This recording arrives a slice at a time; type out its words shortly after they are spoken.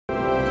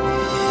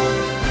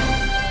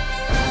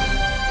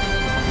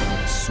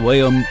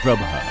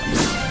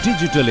SwayamPrabha.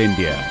 Digital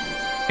India.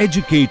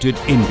 Educated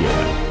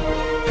India.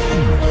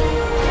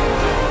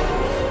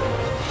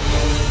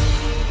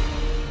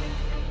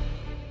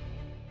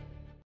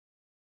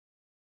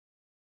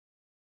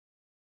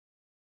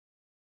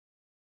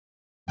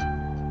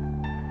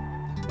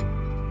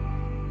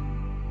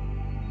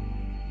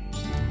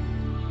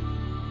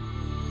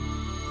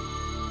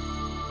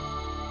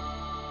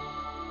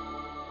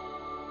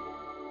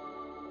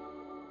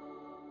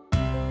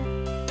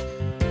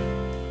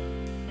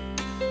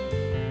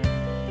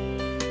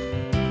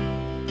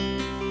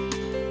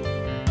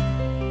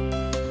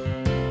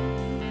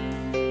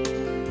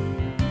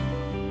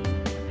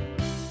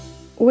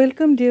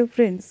 Welcome dear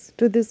friends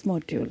to this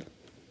module.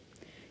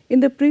 In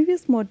the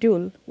previous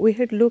module, we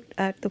had looked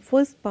at the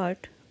first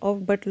part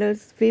of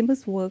Butler's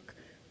famous work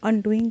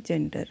Undoing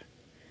Gender.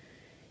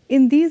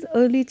 In these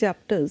early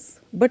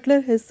chapters,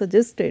 Butler has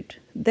suggested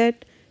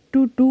that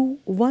to do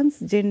one's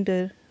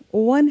gender,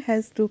 one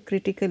has to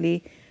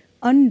critically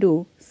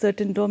undo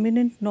certain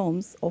dominant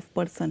norms of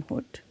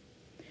personhood.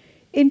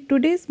 In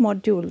today's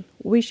module,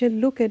 we shall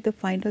look at the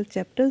final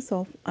chapters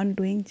of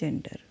Undoing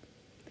Gender.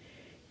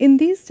 In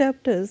these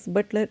chapters,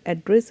 Butler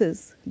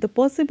addresses the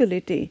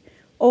possibility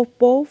of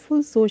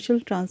powerful social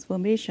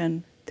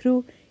transformation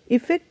through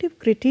effective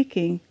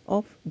critiquing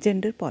of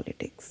gender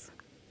politics.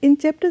 In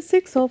chapter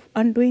 6 of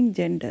Undoing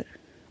Gender,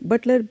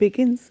 Butler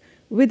begins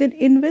with an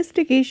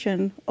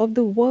investigation of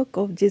the work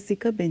of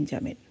Jessica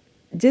Benjamin.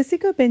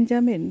 Jessica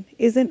Benjamin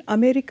is an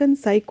American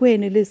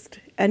psychoanalyst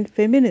and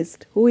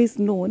feminist who is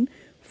known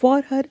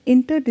for her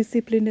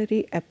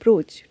interdisciplinary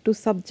approach to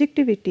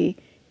subjectivity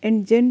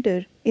and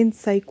gender in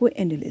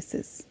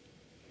psychoanalysis.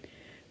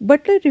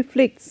 Butler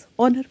reflects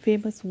on her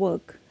famous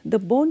work, The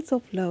Bonds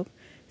of Love,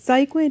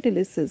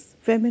 Psychoanalysis,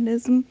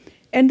 Feminism,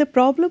 and the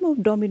Problem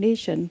of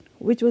Domination,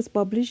 which was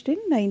published in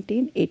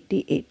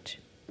 1988.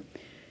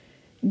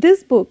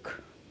 This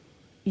book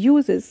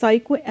uses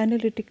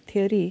psychoanalytic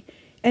theory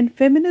and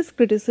feminist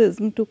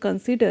criticism to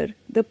consider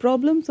the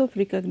problems of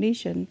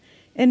recognition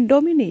and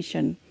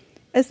domination,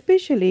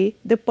 especially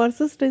the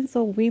persistence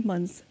of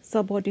women's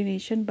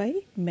subordination by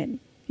men.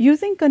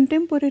 Using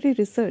contemporary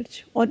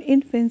research on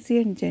infancy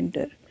and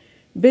gender,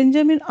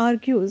 Benjamin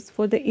argues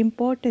for the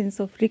importance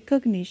of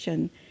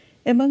recognition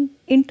among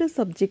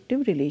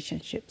intersubjective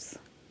relationships.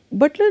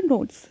 Butler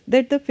notes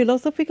that the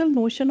philosophical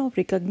notion of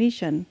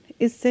recognition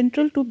is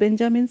central to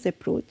Benjamin's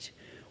approach,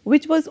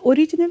 which was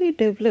originally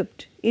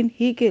developed in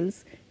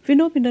Hegel's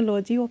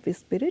Phenomenology of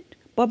Spirit,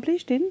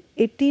 published in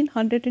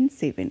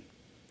 1807.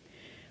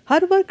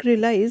 Her work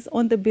relies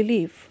on the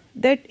belief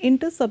that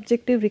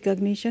intersubjective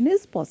recognition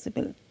is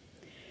possible.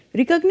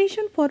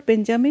 Recognition for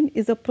Benjamin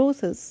is a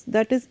process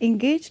that is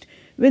engaged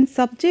when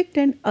subject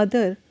and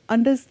other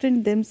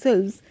understand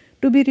themselves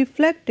to be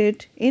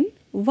reflected in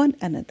one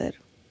another.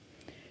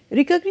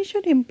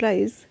 Recognition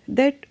implies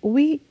that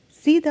we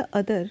see the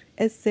other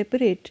as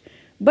separate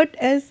but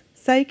as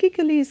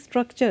psychically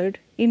structured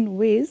in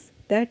ways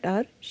that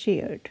are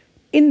shared.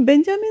 In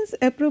Benjamin's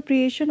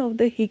appropriation of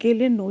the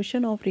Hegelian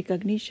notion of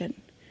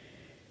recognition,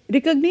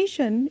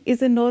 recognition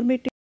is a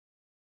normative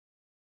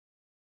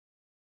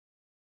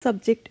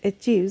subject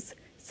achieves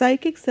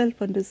psychic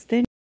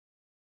self-understanding.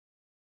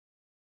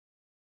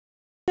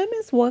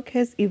 Benjamin's work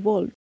has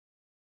evolved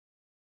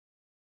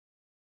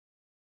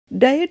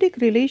dyadic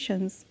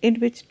relations in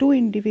which two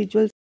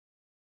individuals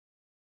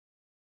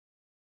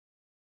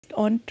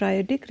on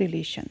triadic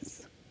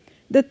relations.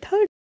 The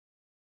third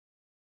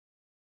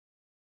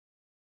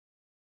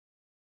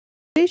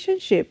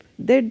relationship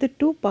that the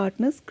two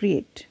partners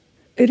create.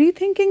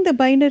 Rethinking the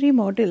binary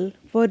model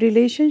for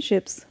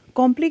relationships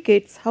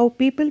complicates how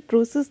people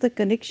process the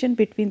connection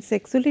between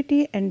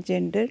sexuality and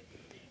gender,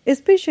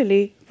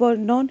 especially for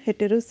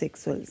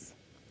non-heterosexuals.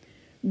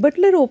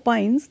 Butler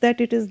opines that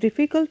it is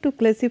difficult to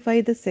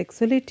classify the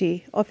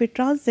sexuality of a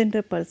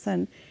transgender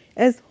person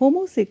as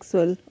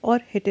homosexual or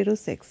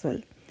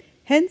heterosexual.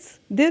 Hence,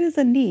 there is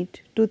a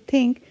need to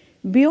think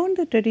beyond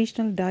the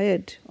traditional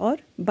dyad or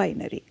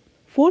binary.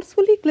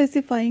 Forcefully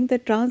classifying the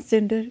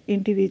transgender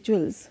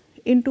individuals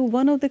into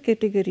one of the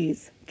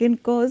categories can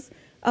cause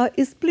a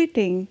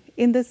splitting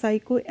in the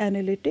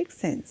psychoanalytic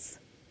sense.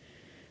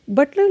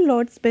 Butler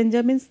lauds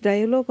Benjamin's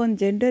dialogue on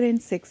gender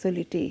and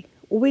sexuality,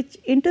 which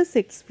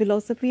intersects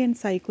philosophy and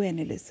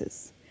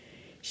psychoanalysis.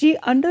 She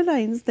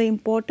underlines the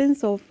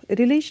importance of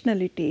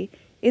relationality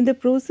in the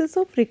process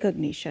of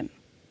recognition.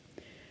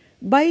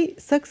 By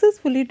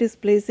successfully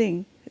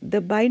displacing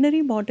the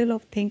binary model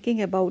of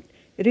thinking about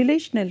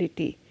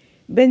relationality,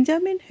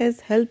 Benjamin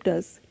has helped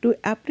us to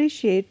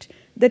appreciate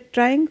the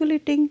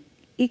triangulating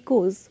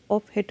echoes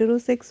of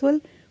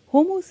heterosexual,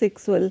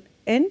 homosexual,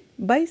 and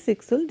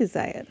bisexual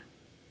desire.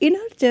 In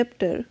her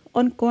chapter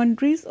on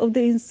quandaries of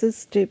the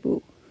incest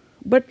taboo,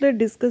 Butler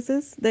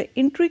discusses the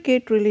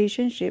intricate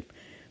relationship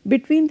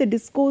between the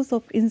discourse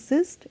of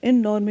incest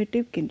and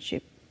normative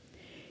kinship.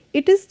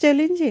 It is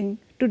challenging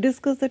to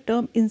discuss the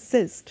term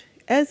incest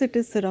as it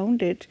is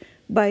surrounded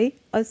by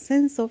a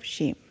sense of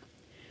shame.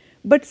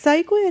 But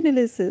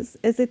psychoanalysis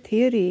as a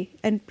theory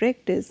and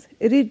practice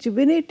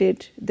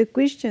rejuvenated the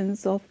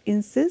questions of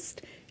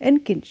incest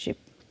and kinship.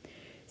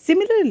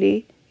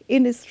 Similarly,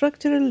 in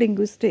structural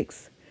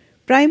linguistics,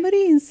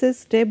 primary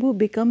incest taboo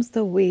becomes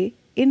the way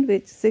in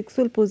which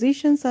sexual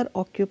positions are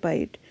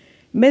occupied,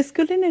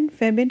 masculine and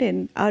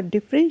feminine are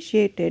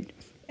differentiated,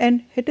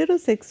 and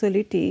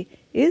heterosexuality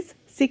is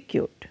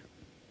secured.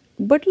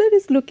 Butler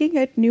is looking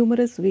at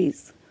numerous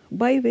ways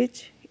by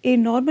which a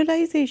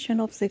normalization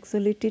of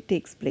sexuality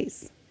takes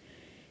place,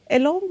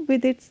 along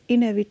with its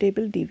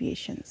inevitable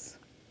deviations.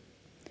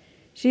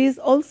 She is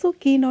also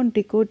keen on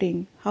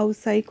decoding how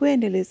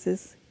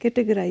psychoanalysis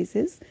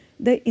categorizes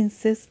the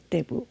incest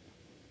taboo.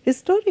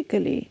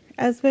 Historically,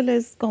 as well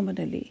as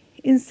commonly,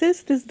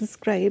 incest is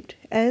described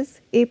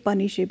as a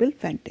punishable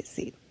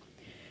fantasy.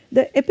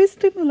 The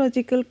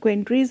epistemological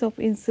quandaries of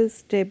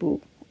incest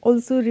taboo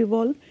also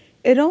revolve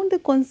around the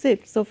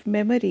concepts of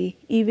memory,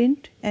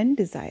 event, and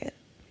desire.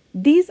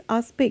 These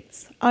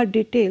aspects are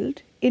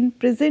detailed in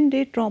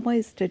present-day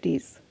trauma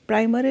studies,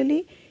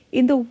 primarily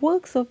in the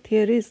works of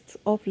theorists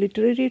of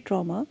literary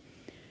trauma,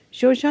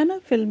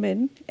 Shoshana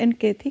Feldman and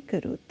Kathy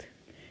Caruth.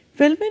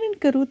 Feldman and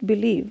Caruth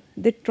believe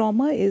that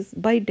trauma is,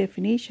 by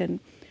definition,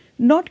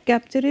 not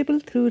capturable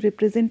through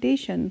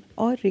representation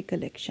or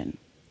recollection.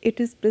 It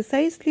is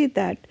precisely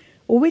that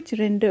which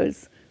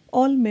renders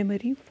all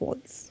memory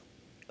false.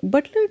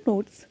 Butler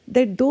notes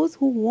that those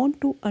who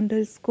want to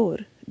underscore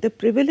the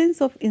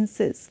prevalence of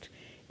incest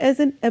as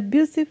an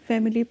abusive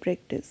family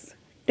practice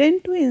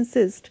tend to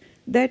insist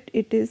that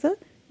it is a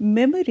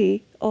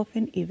memory of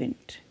an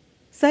event.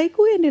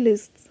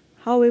 Psychoanalysts,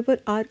 however,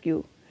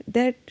 argue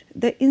that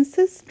the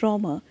incest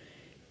trauma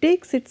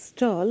takes its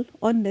toll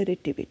on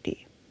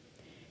narrativity.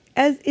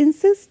 As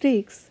incest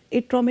takes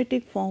a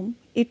traumatic form,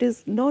 it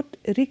is not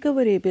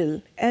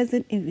recoverable as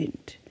an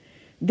event.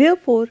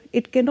 Therefore,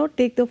 it cannot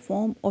take the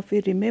form of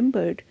a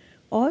remembered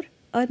or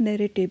a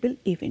narratable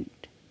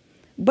event.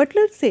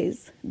 Butler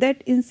says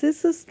that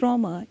incest's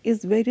trauma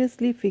is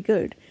variously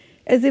figured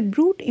as a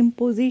brute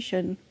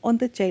imposition on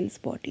the child's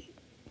body.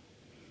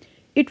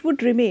 It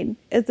would remain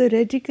as a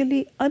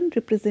radically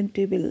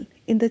unrepresentable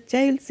in the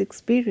child's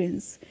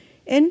experience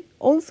and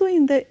also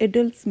in the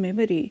adult's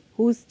memory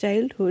whose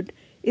childhood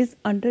is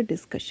under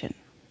discussion.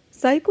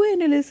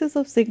 Psychoanalysis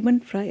of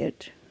Sigmund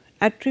Freud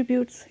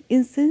attributes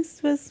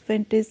incestuous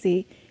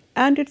fantasy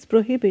and its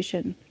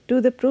prohibition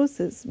to the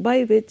process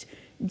by which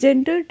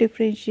gender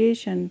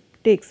differentiation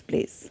takes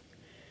place.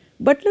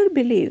 Butler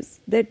believes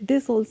that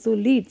this also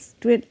leads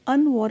to an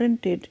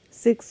unwarranted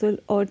sexual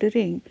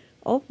ordering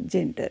of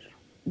gender.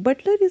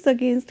 Butler is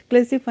against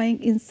classifying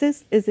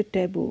incest as a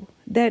taboo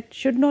that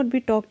should not be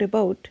talked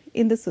about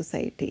in the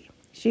society.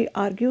 She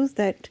argues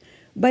that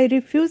by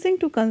refusing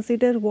to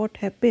consider what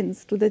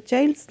happens to the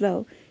child's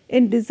love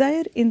and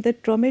desire in the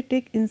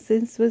traumatic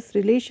incestuous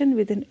relation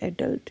with an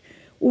adult,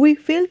 we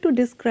fail to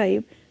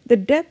describe the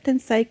depth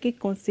and psychic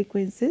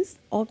consequences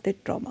of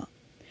that trauma.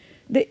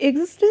 The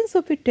existence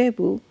of a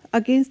taboo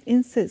against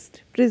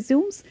incest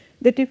presumes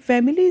that a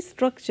family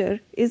structure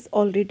is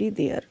already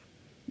there.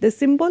 The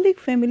symbolic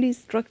family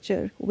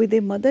structure with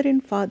a mother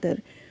and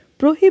father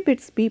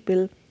prohibits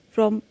people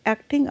from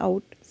acting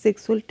out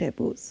sexual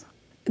taboos.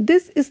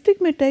 This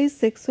stigmatized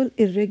sexual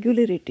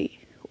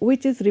irregularity,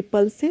 which is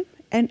repulsive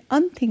and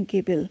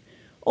unthinkable,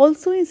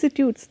 also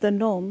institutes the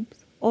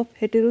norms of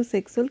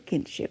heterosexual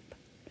kinship.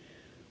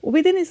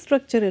 Within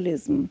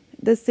structuralism,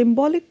 the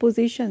symbolic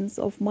positions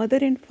of mother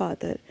and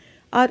father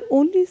are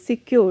only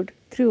secured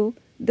through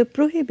the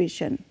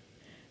prohibition.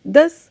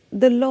 Thus,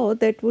 the law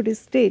that would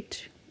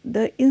state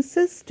the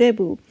incest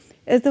taboo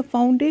as the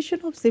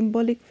foundation of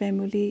symbolic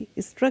family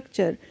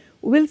structure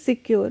will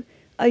secure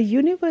a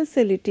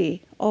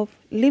universality of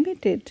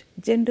limited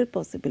gender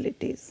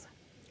possibilities.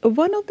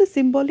 One of the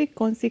symbolic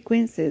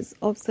consequences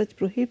of such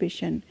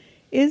prohibition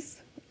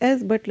is,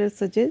 as Butler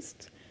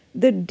suggests,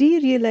 the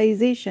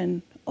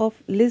derealization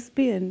of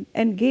lesbian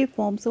and gay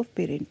forms of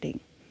parenting,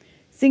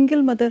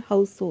 single mother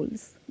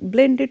households,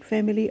 blended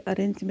family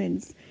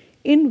arrangements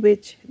in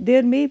which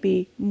there may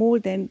be more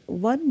than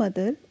one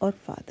mother or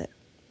father.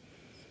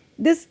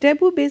 This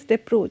taboo-based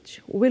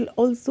approach will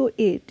also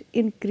aid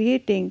in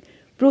creating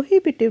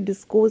prohibitive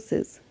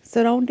discourses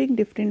surrounding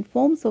different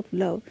forms of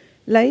love,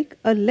 like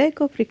a lack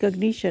of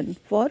recognition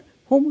for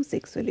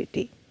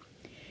homosexuality.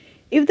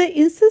 If the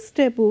incest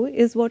taboo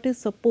is what is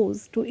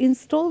supposed to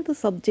install the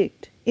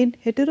subject in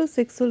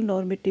heterosexual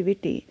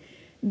normativity,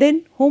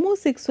 then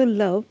homosexual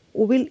love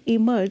will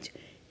emerge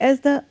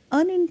as the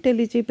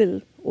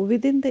unintelligible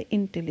within the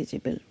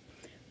intelligible,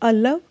 a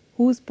love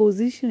whose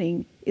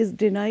positioning is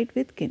denied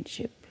with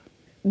kinship.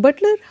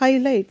 Butler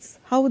highlights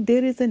how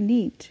there is a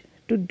need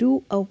to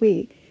do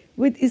away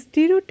with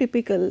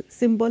stereotypical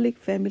symbolic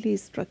family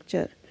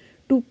structure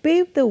to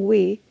pave the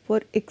way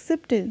for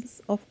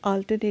acceptance of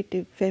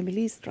alternative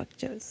family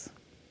structures.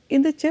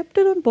 In the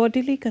chapter on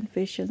bodily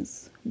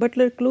confessions,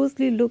 Butler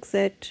closely looks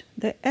at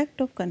the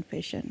act of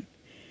confession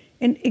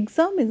and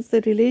examines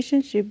the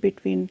relationship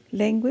between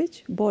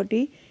language,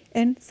 body,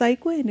 and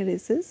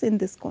psychoanalysis in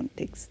this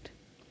context.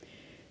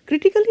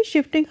 Critically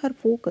shifting her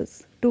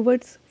focus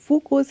towards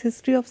Foucault's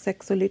history of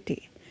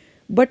sexuality,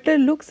 Butler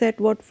looks at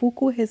what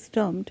Foucault has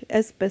termed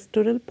as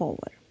pastoral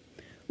power,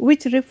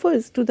 which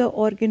refers to the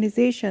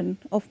organization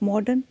of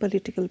modern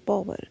political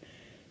power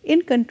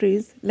in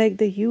countries like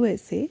the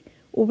USA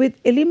with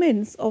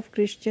elements of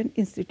Christian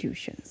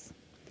institutions.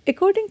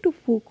 According to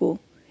Foucault,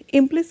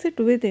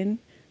 implicit within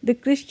the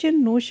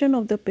Christian notion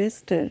of the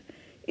pastor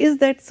is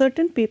that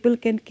certain people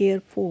can care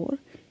for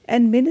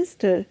and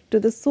minister to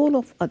the soul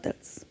of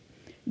others.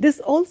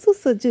 This also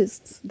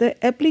suggests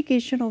the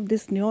application of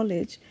this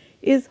knowledge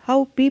is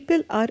how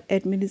people are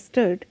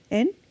administered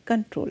and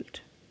controlled.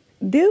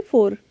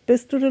 Therefore,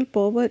 pastoral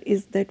power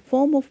is that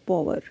form of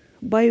power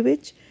by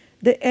which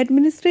the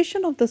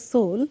administration of the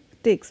soul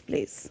takes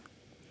place.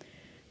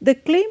 The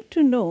claim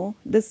to know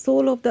the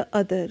soul of the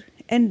other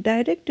and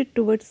direct it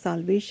towards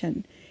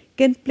salvation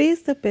can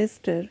place the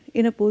pastor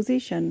in a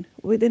position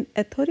with an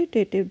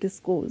authoritative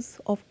discourse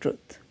of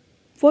truth.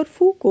 For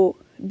Foucault,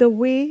 the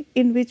way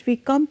in which we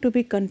come to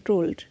be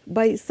controlled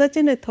by such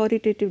an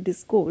authoritative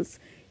discourse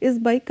is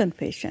by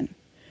confession.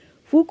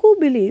 Foucault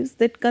believes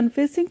that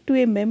confessing to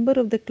a member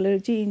of the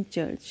clergy in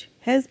church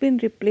has been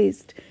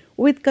replaced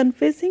with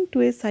confessing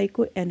to a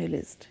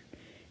psychoanalyst,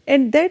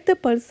 and that the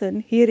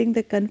person hearing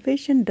the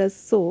confession does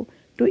so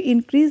to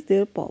increase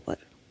their power.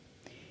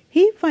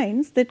 He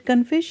finds that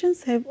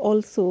confessions have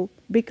also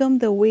become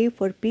the way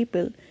for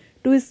people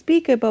to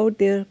speak about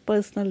their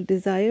personal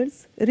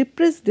desires,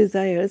 repressed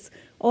desires,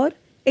 or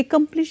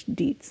accomplished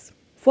deeds.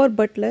 For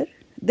Butler,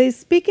 the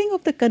speaking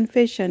of the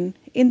confession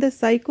in the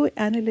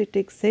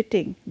psychoanalytic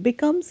setting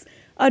becomes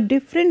a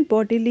different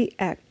bodily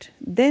act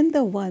than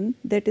the one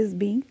that is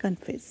being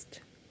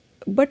confessed.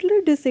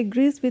 Butler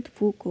disagrees with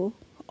Foucault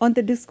on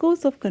the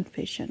discourse of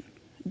confession,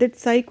 that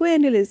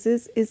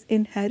psychoanalysis is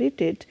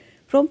inherited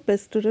from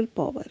pastoral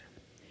power.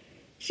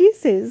 She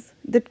says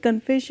that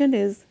confession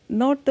is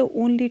not the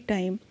only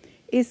time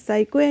a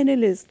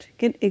psychoanalyst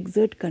can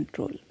exert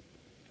control.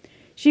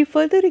 She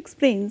further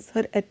explains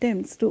her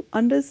attempts to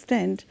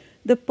understand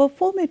the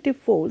performative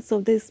force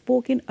of the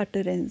spoken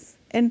utterance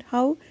and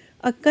how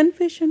a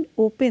confession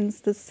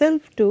opens the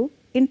self to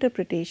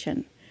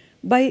interpretation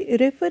by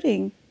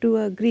referring to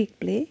a Greek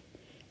play,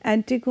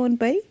 Antigone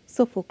by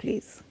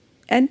Sophocles.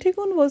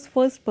 Antigone was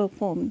first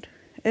performed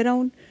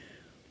around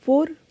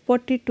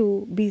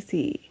 442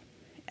 BCE.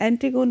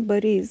 Antigone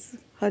buries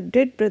her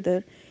dead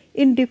brother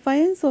in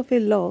defiance of a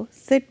law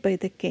set by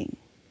the king.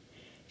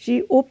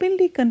 She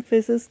openly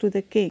confesses to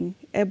the king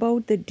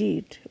about the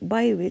deed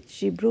by which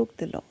she broke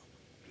the law.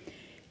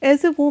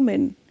 As a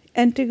woman,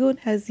 Antigone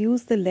has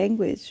used the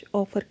language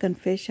of her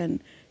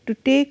confession to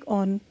take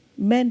on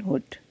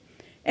manhood,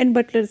 and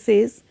Butler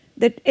says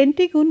that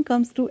Antigone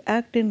comes to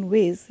act in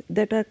ways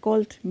that are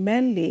called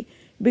manly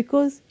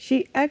because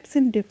she acts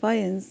in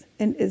defiance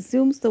and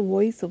assumes the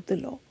voice of the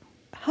law.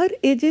 Her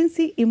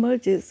agency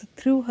emerges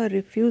through her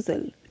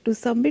refusal to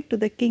submit to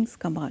the king's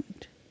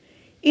command.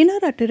 In her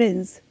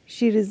utterance,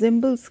 she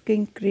resembles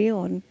King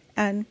Creon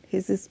and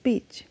his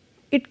speech.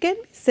 It can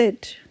be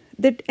said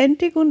that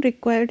Antigone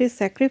required a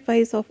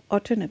sacrifice of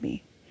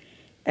autonomy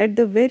at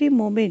the very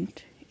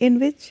moment in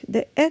which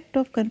the act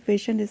of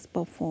confession is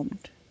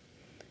performed,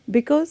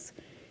 because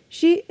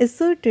she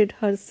asserted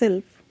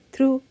herself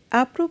through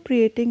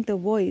appropriating the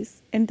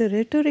voice and the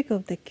rhetoric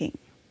of the king.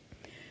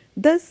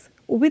 Thus,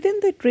 within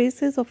the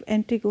traces of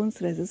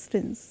Antigone's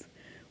resistance,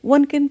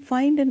 one can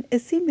find an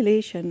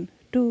assimilation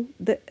to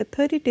the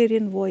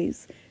authoritarian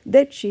voice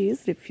that she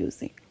is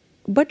refusing.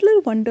 Butler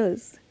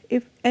wonders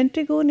if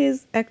Antigone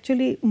is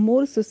actually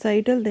more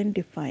suicidal than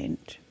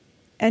defiant.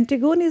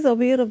 Antigone is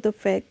aware of the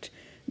fact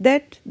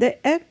that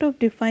the act of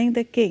defying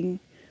the king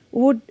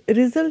would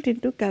result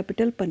into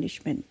capital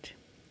punishment,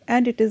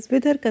 and it is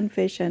with her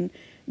confession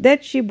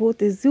that she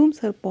both assumes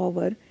her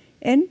power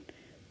and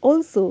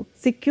also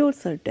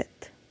secures her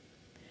death.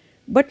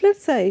 Butler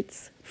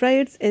cites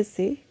Freud's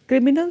essay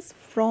Criminals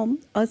from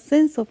a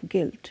Sense of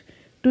Guilt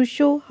to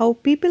show how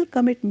people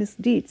commit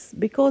misdeeds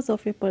because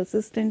of a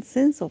persistent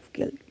sense of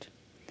guilt.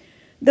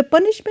 The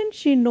punishment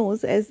she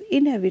knows as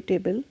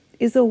inevitable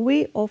is a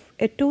way of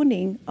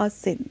atoning a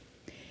sin.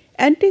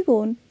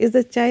 Antigone is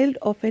a child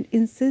of an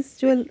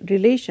incestual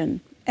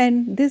relation,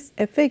 and this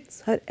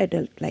affects her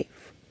adult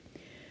life.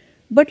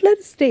 Butler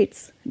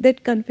states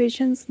that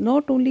confessions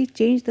not only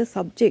change the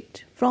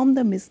subject from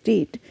the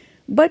misdeed,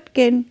 but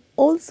can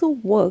also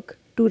work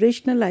to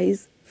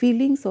rationalize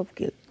feelings of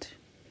guilt.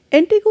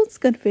 Antigone's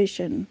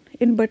confession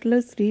in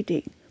Butler's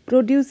reading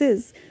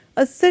produces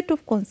a set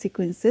of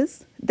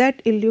consequences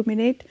that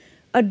illuminate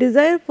a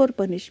desire for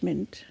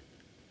punishment,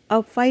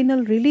 a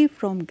final relief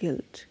from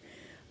guilt,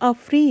 a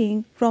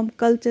freeing from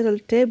cultural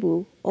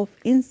taboo of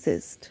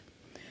incest.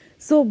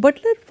 So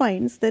Butler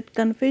finds that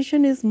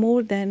confession is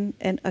more than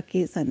an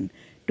occasion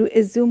to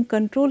assume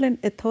control and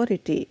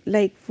authority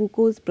like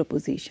Foucault's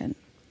proposition.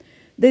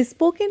 The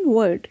spoken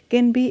word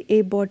can be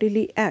a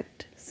bodily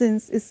act,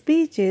 since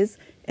speech is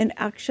an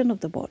action of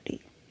the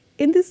body.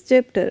 In this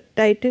chapter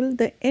titled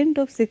The End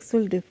of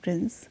Sexual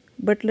Difference,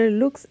 Butler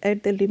looks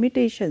at the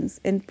limitations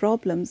and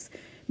problems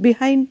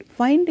behind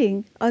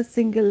finding a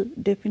single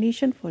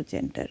definition for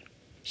gender.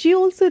 She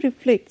also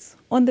reflects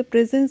on the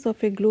presence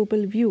of a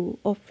global view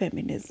of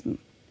feminism.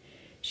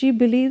 She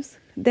believes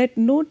that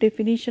no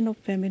definition of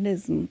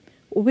feminism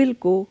will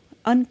go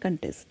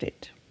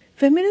uncontested.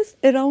 Feminists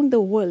around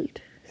the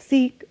world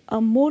seek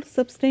a more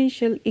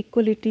substantial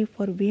equality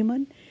for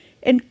women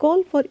and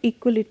call for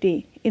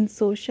equality in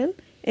social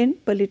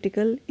and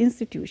political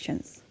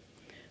institutions.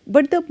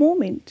 But the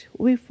moment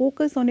we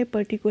focus on a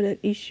particular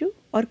issue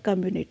or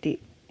community,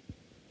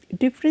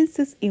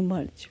 differences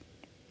emerge,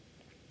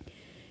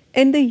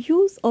 and the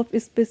use of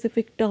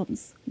specific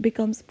terms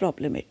becomes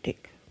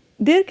problematic.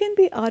 There can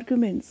be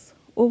arguments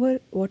over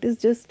what is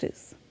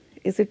justice.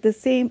 Is it the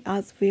same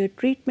as fair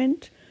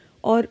treatment,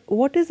 or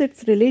what is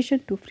its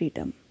relation to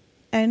freedom,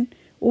 and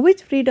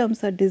which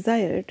freedoms are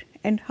desired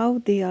and how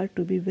they are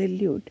to be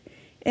valued,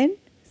 and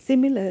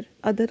similar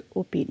other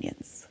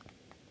opinions.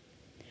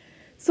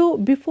 So,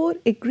 before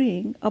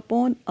agreeing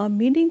upon a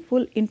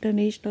meaningful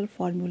international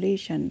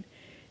formulation,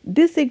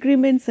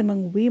 disagreements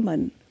among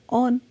women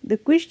on the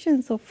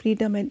questions of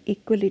freedom and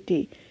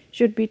equality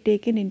should be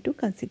taken into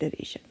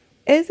consideration.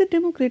 As a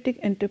democratic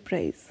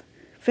enterprise,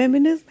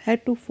 feminism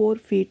had to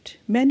forfeit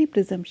many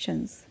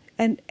presumptions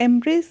and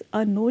embrace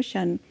a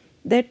notion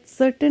that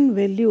certain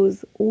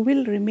values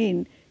will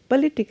remain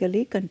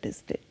politically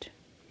contested.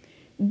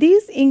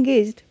 These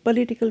engaged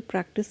political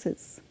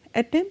practices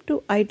attempt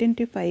to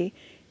identify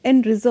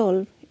and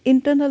resolve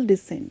internal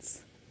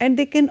dissents, and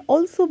they can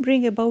also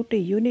bring about a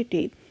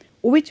unity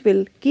which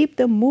will keep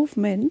the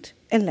movement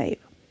alive.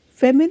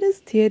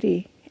 Feminist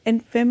theory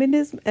and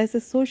feminism as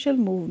a social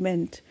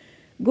movement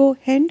go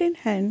hand in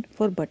hand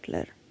for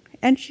Butler,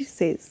 and she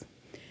says,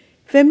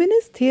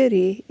 feminist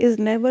theory is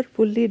never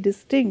fully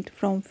distinct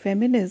from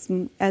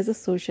feminism as a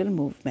social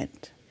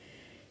movement.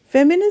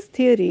 Feminist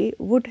theory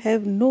would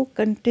have no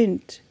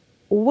content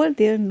were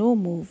there no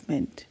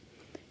movement,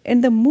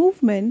 and the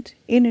movement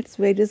in its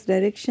various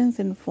directions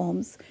and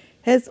forms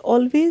has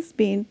always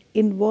been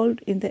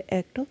involved in the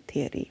act of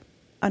theory."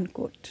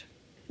 Unquote.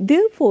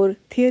 Therefore,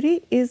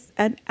 theory is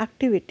an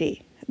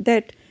activity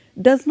that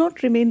does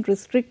not remain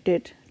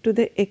restricted to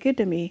the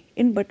academy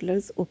in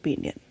Butler's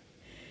opinion.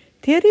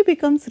 Theory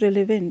becomes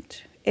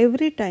relevant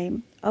every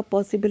time a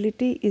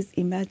possibility is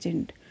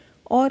imagined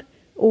or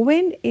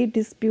when a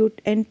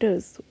dispute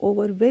enters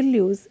over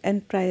values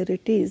and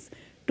priorities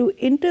to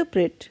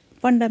interpret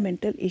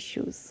fundamental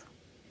issues.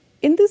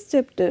 In this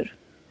chapter,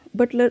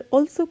 Butler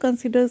also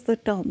considers the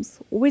terms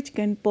which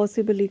can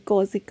possibly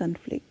cause a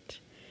conflict,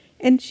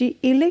 and she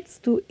elects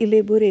to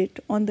elaborate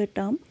on the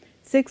term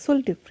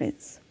sexual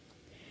difference.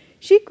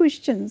 She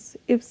questions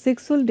if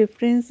sexual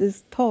difference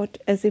is thought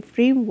as a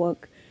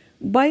framework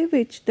by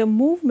which the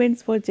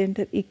movements for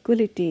gender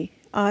equality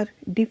are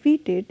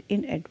defeated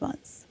in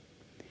advance.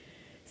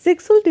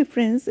 Sexual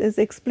difference, as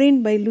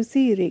explained by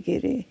Lucy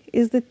Irigaray,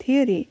 is the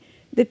theory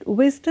that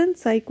Western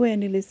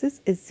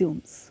psychoanalysis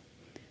assumes.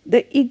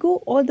 The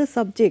ego or the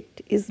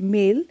subject is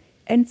male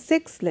and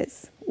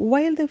sexless,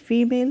 while the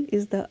female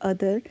is the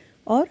other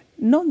or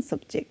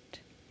non-subject.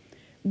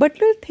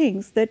 Butler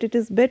thinks that it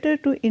is better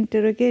to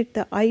interrogate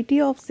the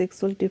idea of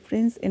sexual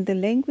difference in the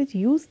language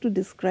used to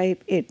describe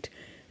it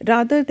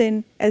rather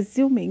than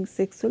assuming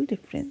sexual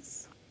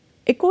difference.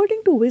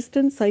 According to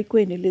Western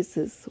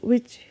psychoanalysis,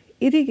 which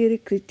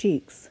Irigaray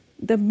critiques,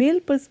 the male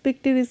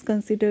perspective is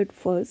considered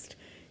first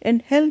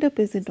and held up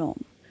as a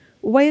norm,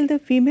 while the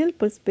female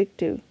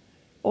perspective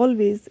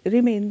always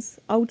remains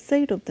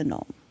outside of the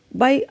norm.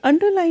 By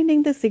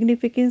underlining the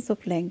significance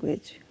of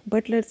language,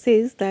 Butler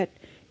says that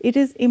it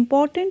is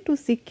important to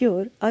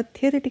secure a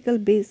theoretical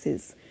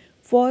basis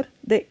for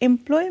the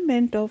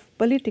employment of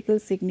political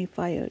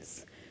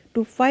signifiers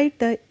to fight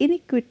the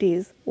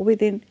inequities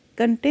within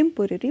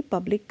contemporary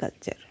public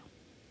culture.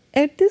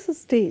 At this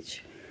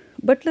stage,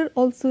 Butler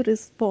also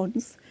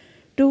responds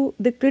to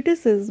the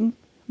criticism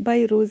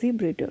by Rosie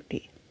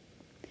Braidotti.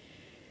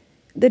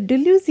 The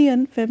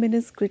Deleuzian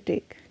feminist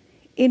critic,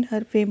 in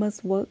her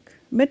famous work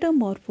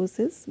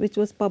Metamorphosis, which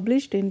was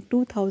published in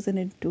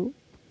 2002,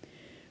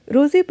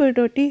 Rosie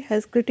Braidotti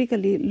has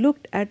critically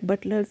looked at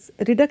Butler's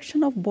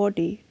reduction of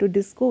body to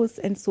discourse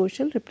and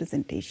social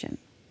representation.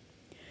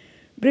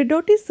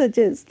 Braidotti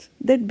suggests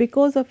that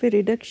because of a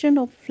reduction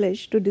of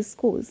flesh to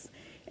discourse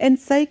and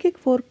psychic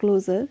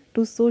foreclosure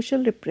to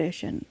social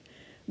repression,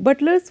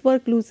 Butler's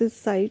work loses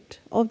sight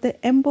of the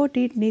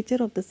embodied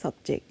nature of the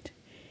subject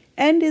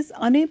and is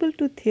unable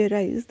to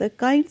theorize the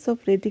kinds of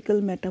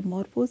radical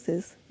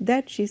metamorphosis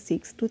that she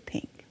seeks to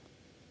think.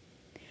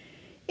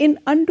 In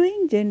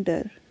Undoing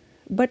Gender,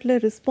 Butler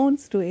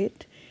responds to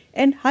it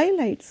and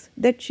highlights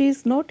that she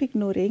is not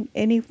ignoring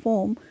any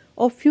form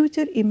of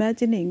future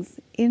imaginings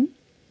in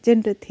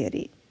gender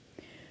theory.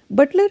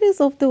 Butler is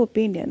of the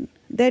opinion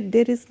that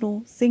there is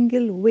no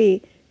single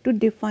way to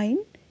define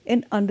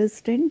and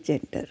understand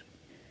gender.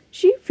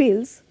 She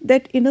feels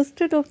that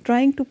instead of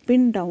trying to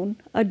pin down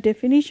a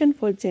definition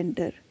for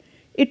gender,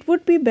 it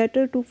would be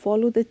better to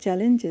follow the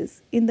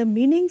challenges in the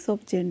meanings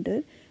of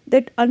gender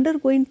that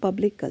undergo in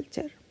public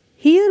culture.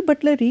 Here,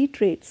 Butler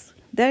reiterates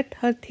that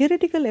her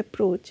theoretical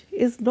approach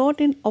is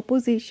not in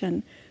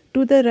opposition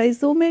to the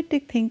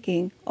rhizomatic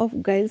thinking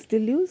of Gilles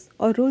Deleuze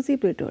or Rosie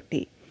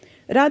Braidotti.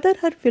 Rather,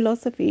 her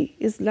philosophy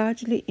is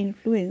largely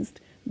influenced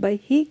by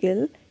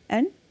Hegel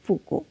and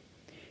Foucault.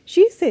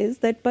 She says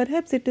that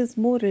perhaps it is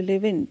more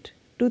relevant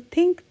to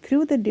think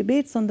through the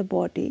debates on the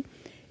body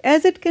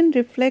as it can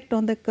reflect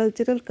on the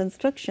cultural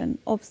construction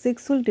of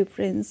sexual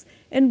difference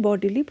and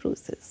bodily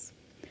process.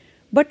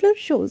 Butler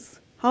shows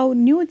how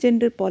new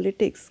gender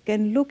politics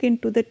can look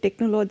into the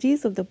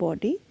technologies of the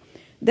body,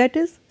 that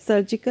is,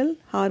 surgical,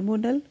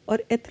 hormonal, or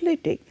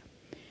athletic,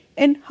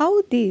 and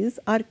how these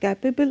are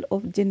capable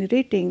of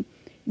generating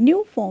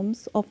new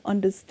forms of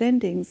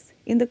understandings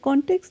in the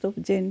context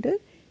of gender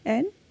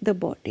and the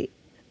body.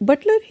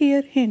 Butler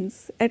here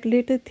hints at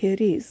later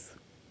theories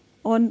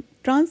on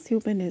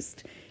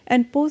transhumanist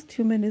and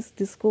posthumanist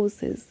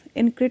discourses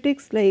in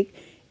critics like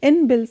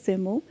N.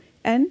 Balsamo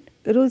and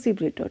Rosie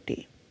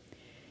Braidotti.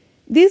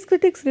 These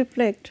critics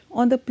reflect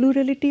on the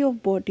plurality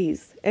of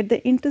bodies at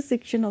the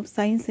intersection of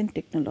science and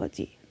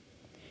technology.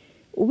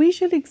 We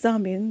shall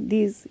examine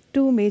these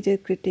two major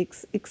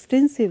critics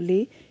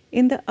extensively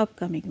in the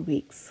upcoming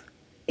weeks.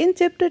 In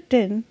Chapter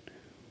 10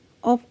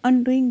 of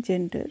Undoing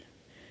Gender,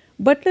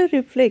 Butler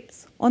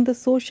reflects on the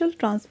social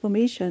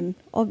transformation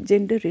of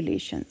gender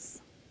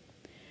relations.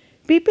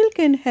 People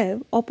can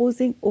have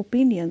opposing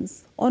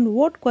opinions on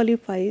what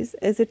qualifies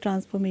as a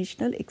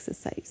transformational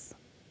exercise.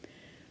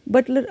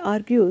 Butler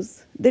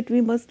argues that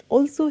we must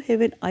also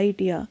have an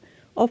idea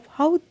of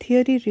how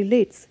theory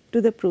relates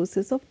to the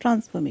process of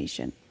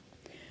transformation.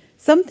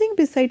 Something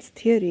besides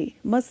theory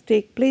must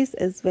take place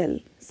as well,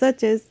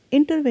 such as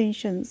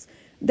interventions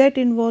that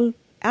involve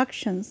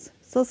actions,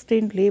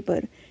 sustained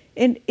labor,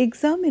 and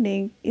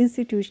examining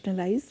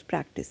institutionalized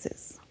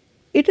practices.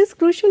 It is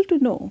crucial to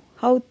know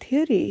how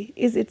theory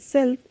is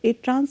itself a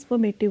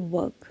transformative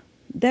work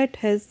that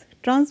has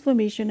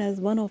transformation as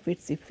one of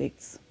its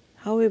effects.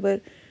 However,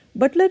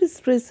 Butler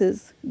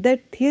stresses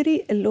that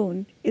theory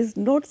alone is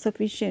not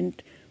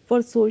sufficient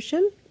for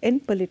social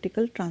and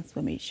political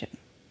transformation.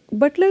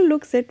 Butler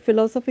looks at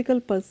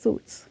philosophical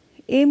pursuits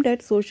aimed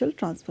at social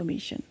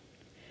transformation.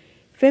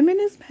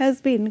 Feminism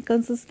has been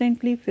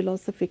consistently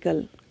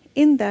philosophical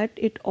in that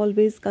it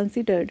always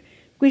considered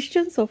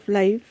questions of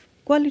life,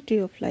 quality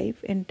of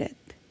life, and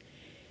death.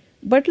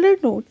 Butler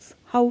notes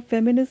how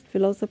feminist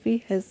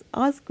philosophy has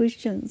asked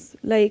questions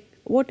like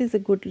what is a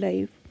good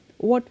life,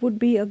 what would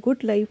be a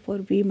good life for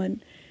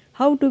women,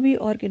 how do we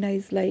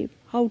organize life,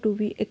 how do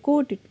we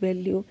accord it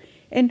value,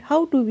 and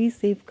how do we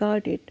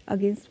safeguard it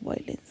against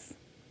violence.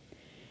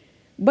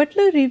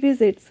 Butler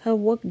revisits her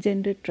work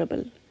Gender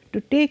Trouble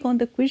to take on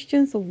the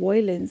questions of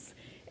violence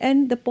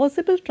and the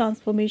possible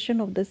transformation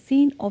of the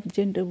scene of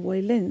gender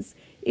violence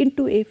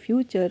into a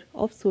future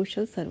of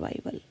social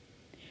survival.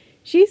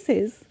 She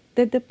says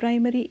that the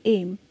primary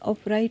aim of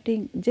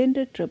writing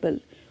Gender Trouble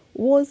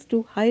was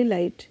to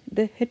highlight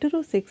the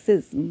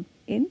heterosexism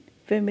in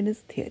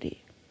feminist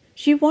theory.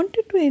 She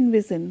wanted to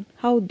envision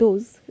how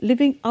those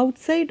living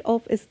outside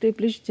of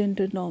established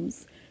gender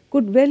norms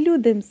could value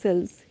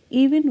themselves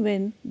even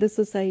when the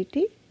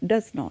society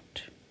does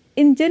not.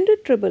 In Gender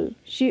Trouble,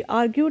 she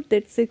argued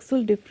that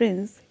sexual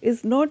difference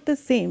is not the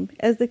same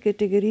as the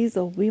categories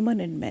of women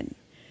and men.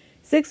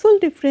 Sexual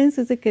difference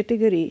is a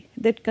category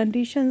that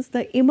conditions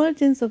the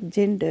emergence of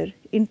gender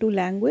into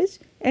language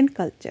and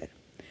culture.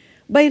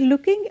 By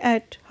looking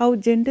at how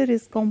gender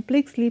is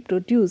complexly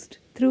produced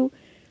through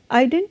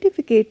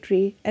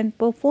identificatory and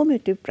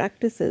performative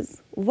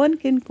practices, one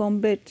can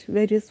combat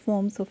various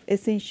forms of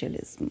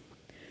essentialism.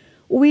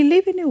 We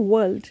live in a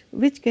world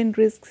which can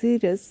risk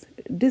serious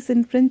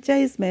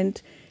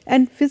disenfranchisement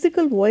and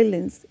physical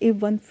violence if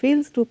one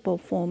fails to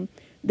perform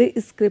the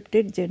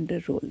scripted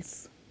gender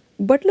roles.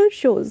 Butler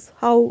shows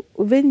how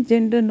when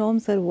gender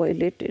norms are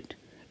violated,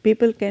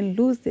 people can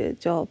lose their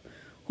job,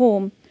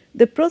 home,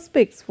 the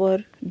prospects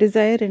for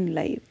desire in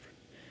life.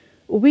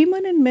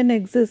 Women and men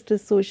exist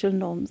as social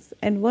norms,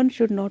 and one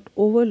should not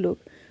overlook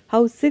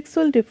how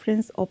sexual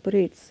difference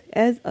operates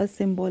as a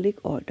symbolic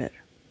order.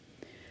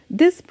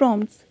 This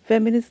prompts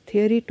feminist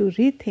theory to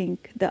rethink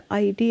the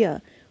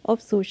idea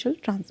of social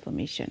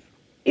transformation.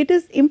 It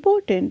is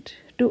important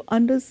to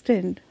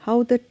understand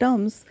how the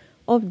terms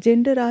of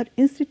gender are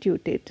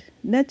instituted,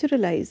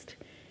 naturalized,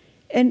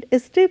 and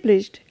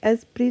established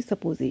as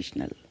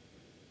presuppositional.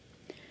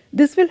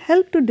 This will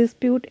help to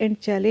dispute and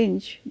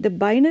challenge the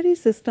binary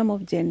system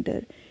of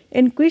gender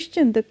and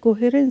question the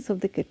coherence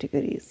of the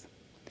categories.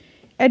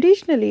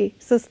 Additionally,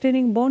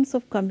 sustaining bonds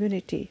of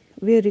community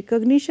where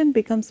recognition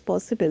becomes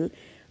possible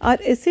are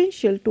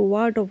essential to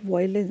ward off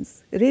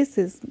violence,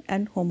 racism,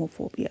 and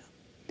homophobia.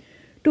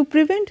 To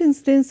prevent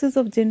instances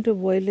of gender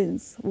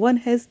violence, one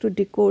has to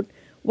decode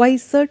why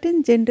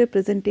certain gender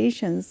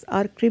presentations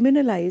are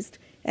criminalized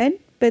and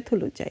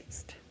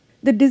pathologized.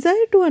 The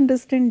desire to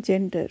understand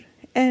gender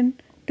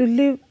and to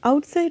live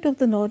outside of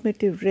the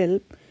normative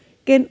realm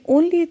can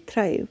only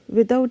thrive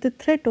without the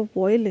threat of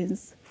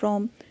violence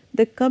from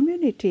the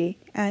community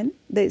and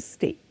the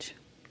state.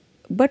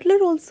 Butler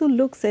also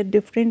looks at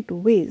different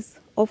ways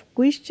of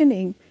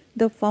questioning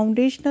the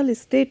foundational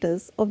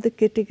status of the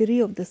category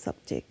of the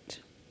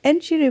subject.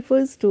 And she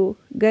refers to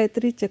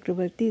Gayatri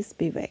Chakravarti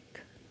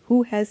Spivak,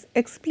 who has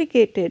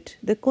explicated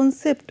the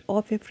concept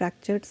of a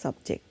fractured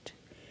subject.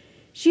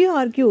 She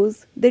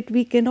argues that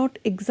we cannot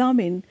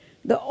examine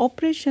the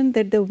oppression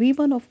that the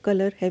women of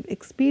color have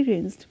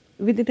experienced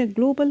within a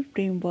global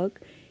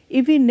framework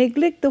if we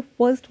neglect the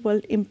first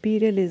world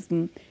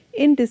imperialism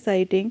in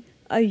deciding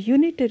a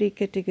unitary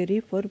category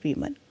for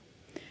women.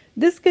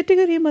 This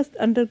category must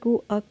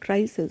undergo a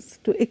crisis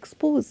to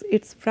expose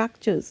its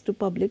fractures to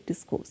public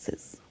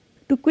discourses.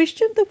 To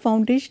question the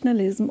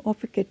foundationalism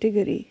of a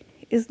category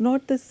is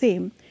not the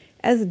same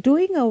as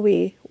doing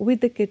away with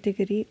the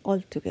category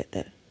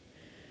altogether.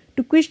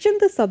 To question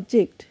the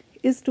subject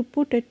is to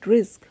put at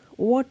risk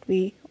what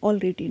we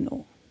already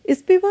know.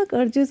 Spivak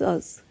urges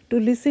us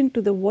to listen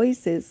to the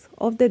voices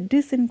of the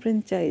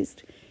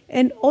disenfranchised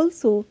and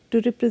also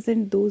to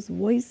represent those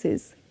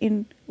voices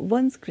in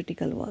one's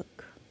critical work.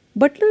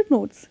 Butler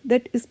notes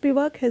that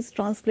Spivak has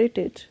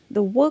translated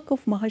the work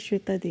of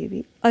Mahashweta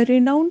Devi, a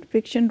renowned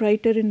fiction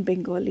writer in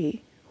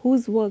Bengali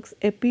whose works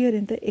appear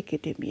in the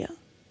academia.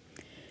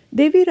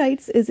 Devi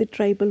writes as a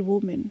tribal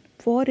woman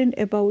for and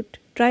about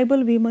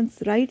tribal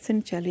women's rights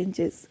and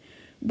challenges,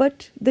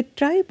 but the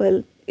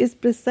tribal is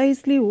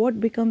precisely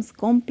what becomes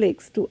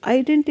complex to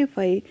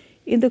identify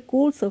in the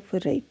course of her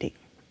writing.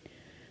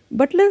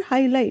 Butler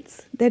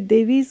highlights that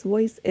Devi's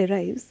voice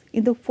arrives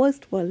in the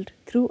first world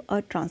through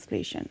a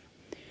translation.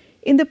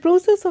 In the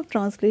process of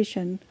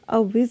translation,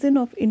 a vision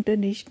of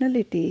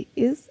internationality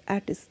is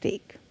at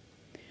stake.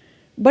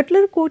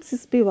 Butler quotes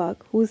Spivak,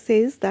 who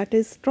says that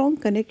a strong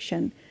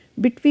connection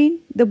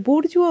between the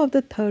bourgeois of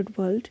the third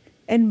world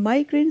and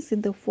migrants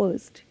in the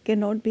first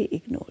cannot be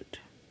ignored.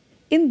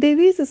 In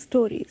Devi's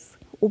stories,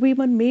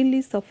 women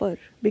mainly suffer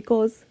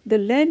because the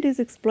land is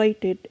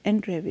exploited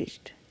and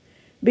ravished,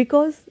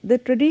 because the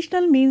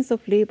traditional means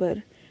of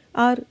labor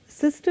are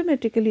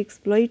systematically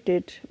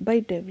exploited by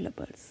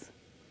developers.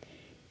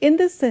 In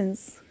this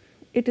sense,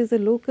 it is a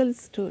local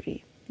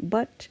story,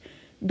 but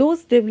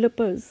those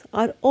developers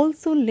are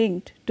also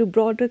linked to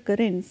broader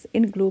currents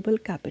in global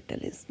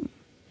capitalism.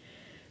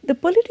 The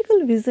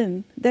political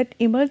vision that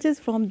emerges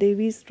from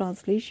Devi's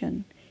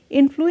translation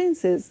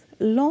influences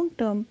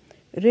long-term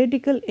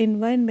radical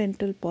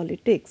environmental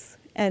politics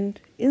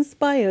and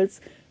inspires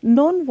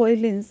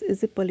non-violence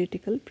as a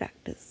political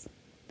practice.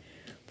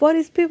 For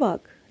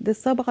Spivak, the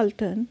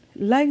subaltern,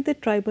 like the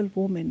tribal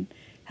woman,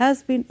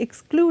 has been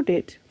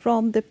excluded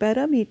from the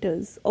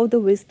parameters of the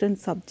Western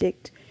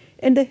subject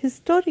and the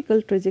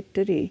historical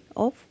trajectory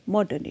of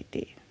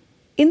modernity.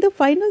 In the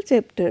final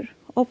chapter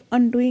of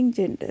Undoing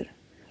Gender,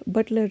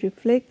 Butler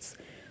reflects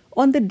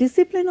on the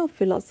discipline of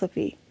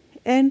philosophy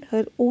and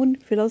her own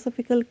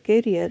philosophical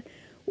career,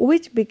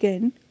 which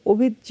began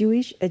with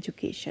Jewish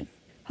education.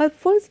 Her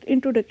first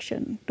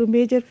introduction to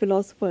major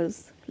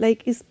philosophers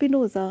like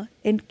Spinoza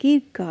and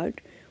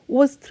Kierkegaard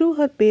was through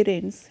her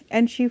parents,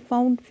 and she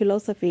found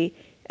philosophy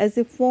as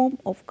a form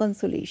of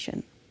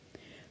consolation.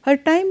 Her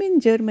time in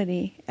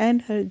Germany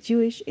and her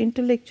Jewish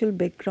intellectual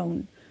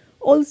background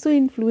also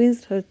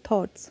influenced her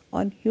thoughts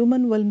on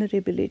human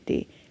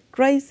vulnerability,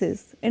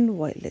 crisis, and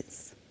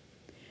violence.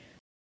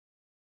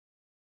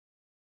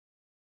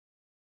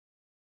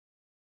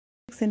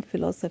 In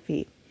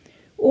philosophy,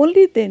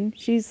 only then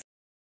she's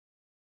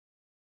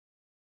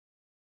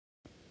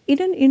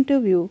in an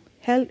interview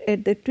held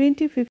at the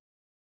 2015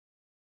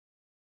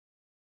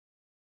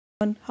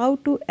 on how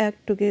to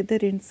act together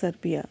in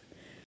Serbia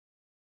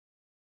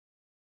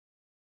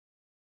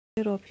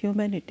of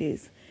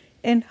humanities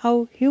and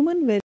how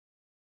human well.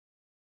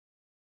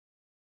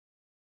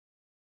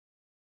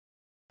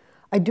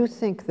 I do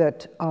think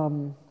that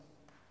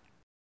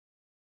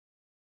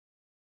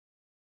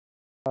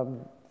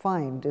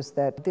find is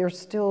that there's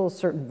still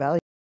certain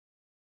values.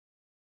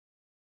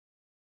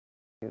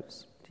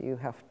 Do you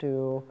have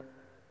to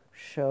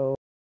show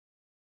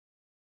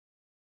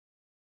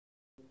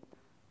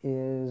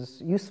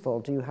is useful?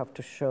 Do you have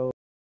to show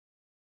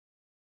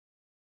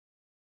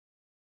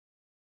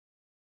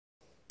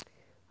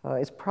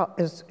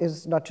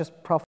is not just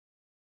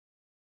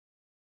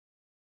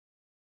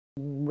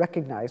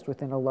recognized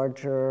within a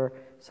larger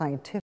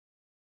scientific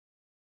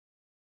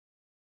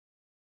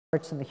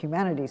arts and the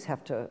humanities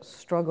have to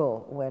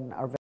struggle when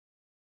our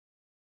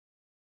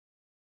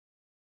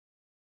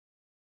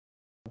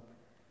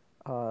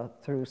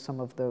through some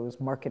of those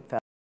market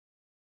values.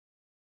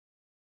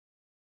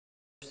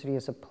 University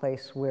is a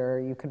place where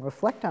you can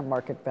reflect on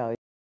market value,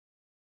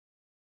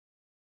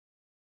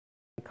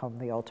 become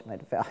the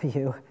ultimate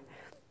value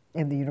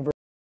in the university.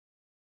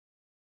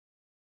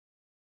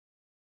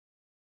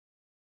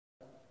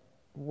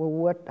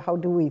 Well, how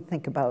do we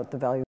think about the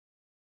value?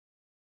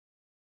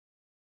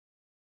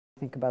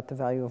 Think about the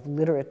value of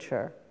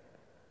literature.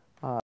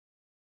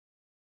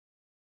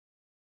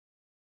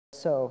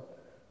 So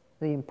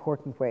the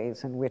important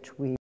ways in which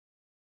we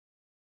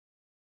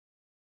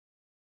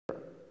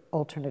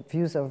alternate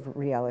views of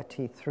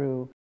reality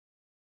through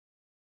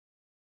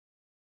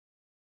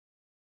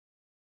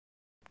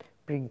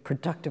being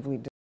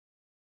productively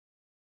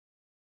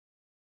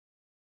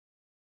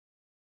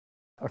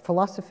or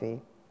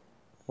philosophy,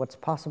 what's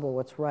possible,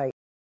 what's right.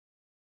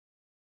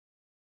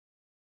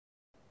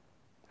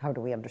 How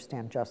do we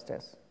understand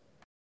justice?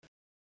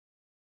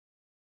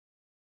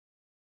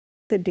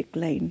 The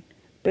decline,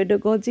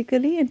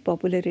 pedagogically and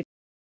popularity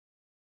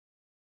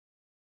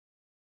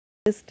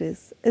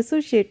justice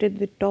associated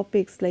with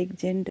topics like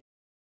gender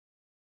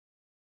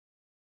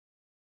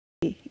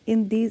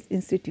in these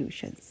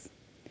institutions.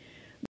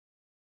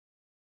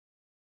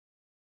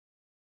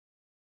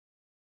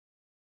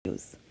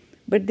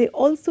 But they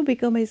also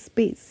become a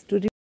space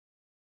to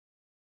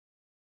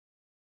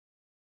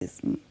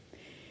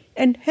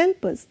and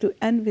help us to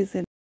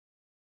envision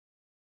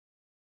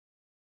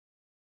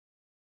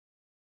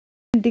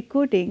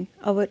decoding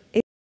our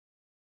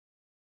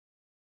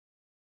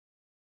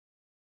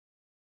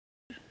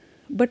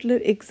Butler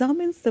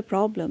examines the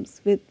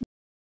problems with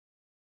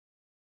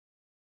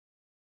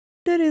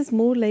gender is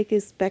more like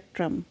a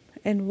spectrum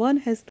and one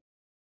has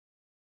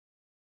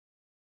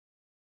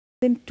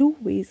then two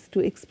ways to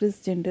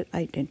express gender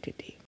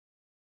identity.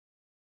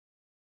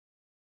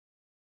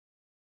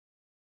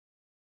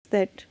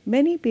 That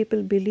many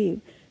people believe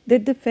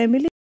that the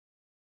family is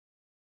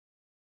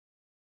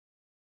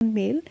one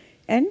male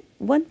and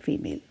one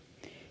female.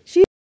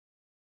 She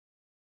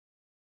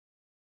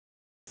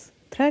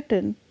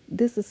threaten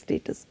this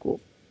status quo.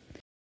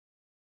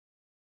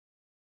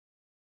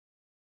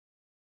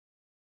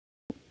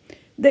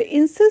 The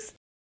insist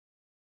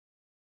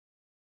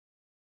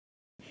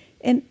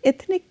and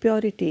ethnic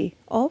purity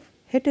of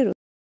heterosexual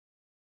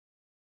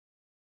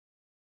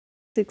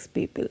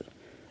people,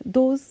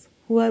 those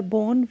who are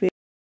born with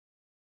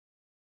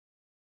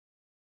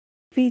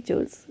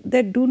features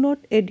that do not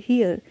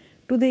adhere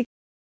to the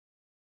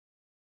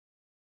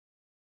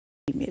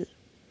female.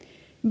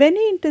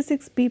 Many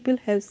intersex people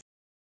have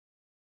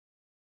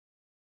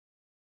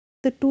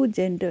the two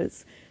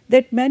genders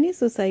that many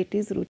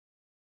societies root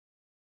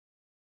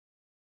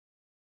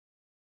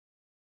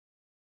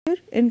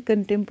in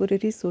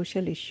contemporary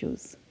social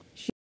issues.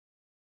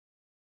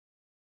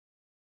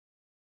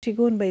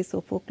 Antigone by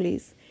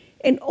Sophocles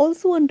and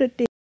also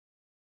undertaken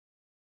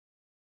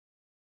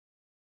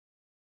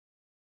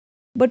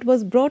but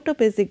was brought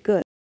up as a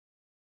girl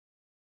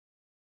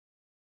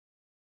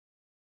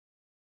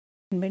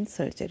in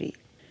surgery.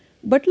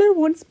 Butler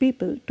wants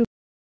people to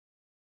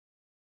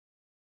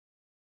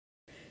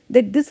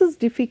that this is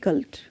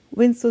difficult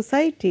when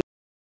society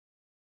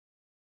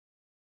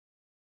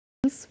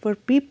for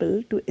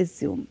people to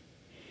assume.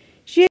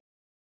 She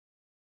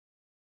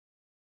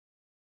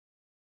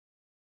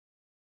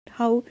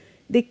how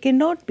they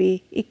cannot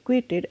be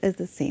equated as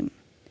the same.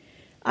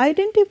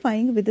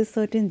 Identifying with a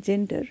certain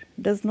gender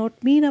does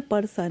not mean a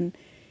person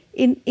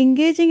in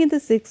engaging in the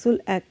sexual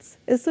acts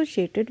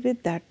associated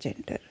with that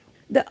gender.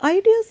 The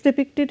ideas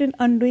depicted in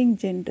Undoing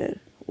Gender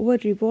were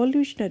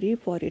revolutionary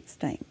for its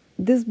time.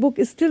 This book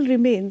still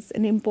remains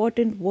an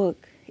important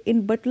work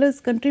in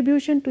Butler's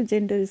contribution to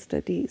gender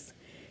studies,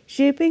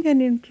 shaping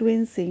and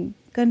influencing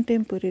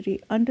contemporary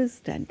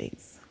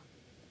understandings.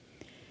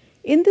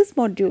 In this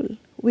module,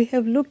 we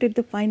have looked at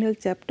the final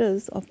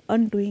chapters of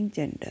Undoing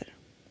Gender.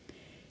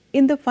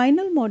 In the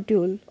final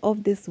module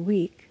of this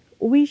week,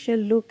 we shall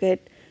look at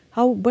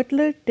how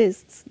Butler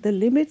tests the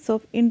limits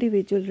of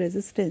individual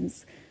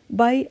resistance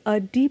by a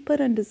deeper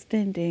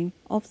understanding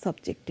of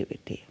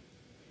subjectivity.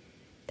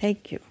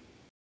 Thank you.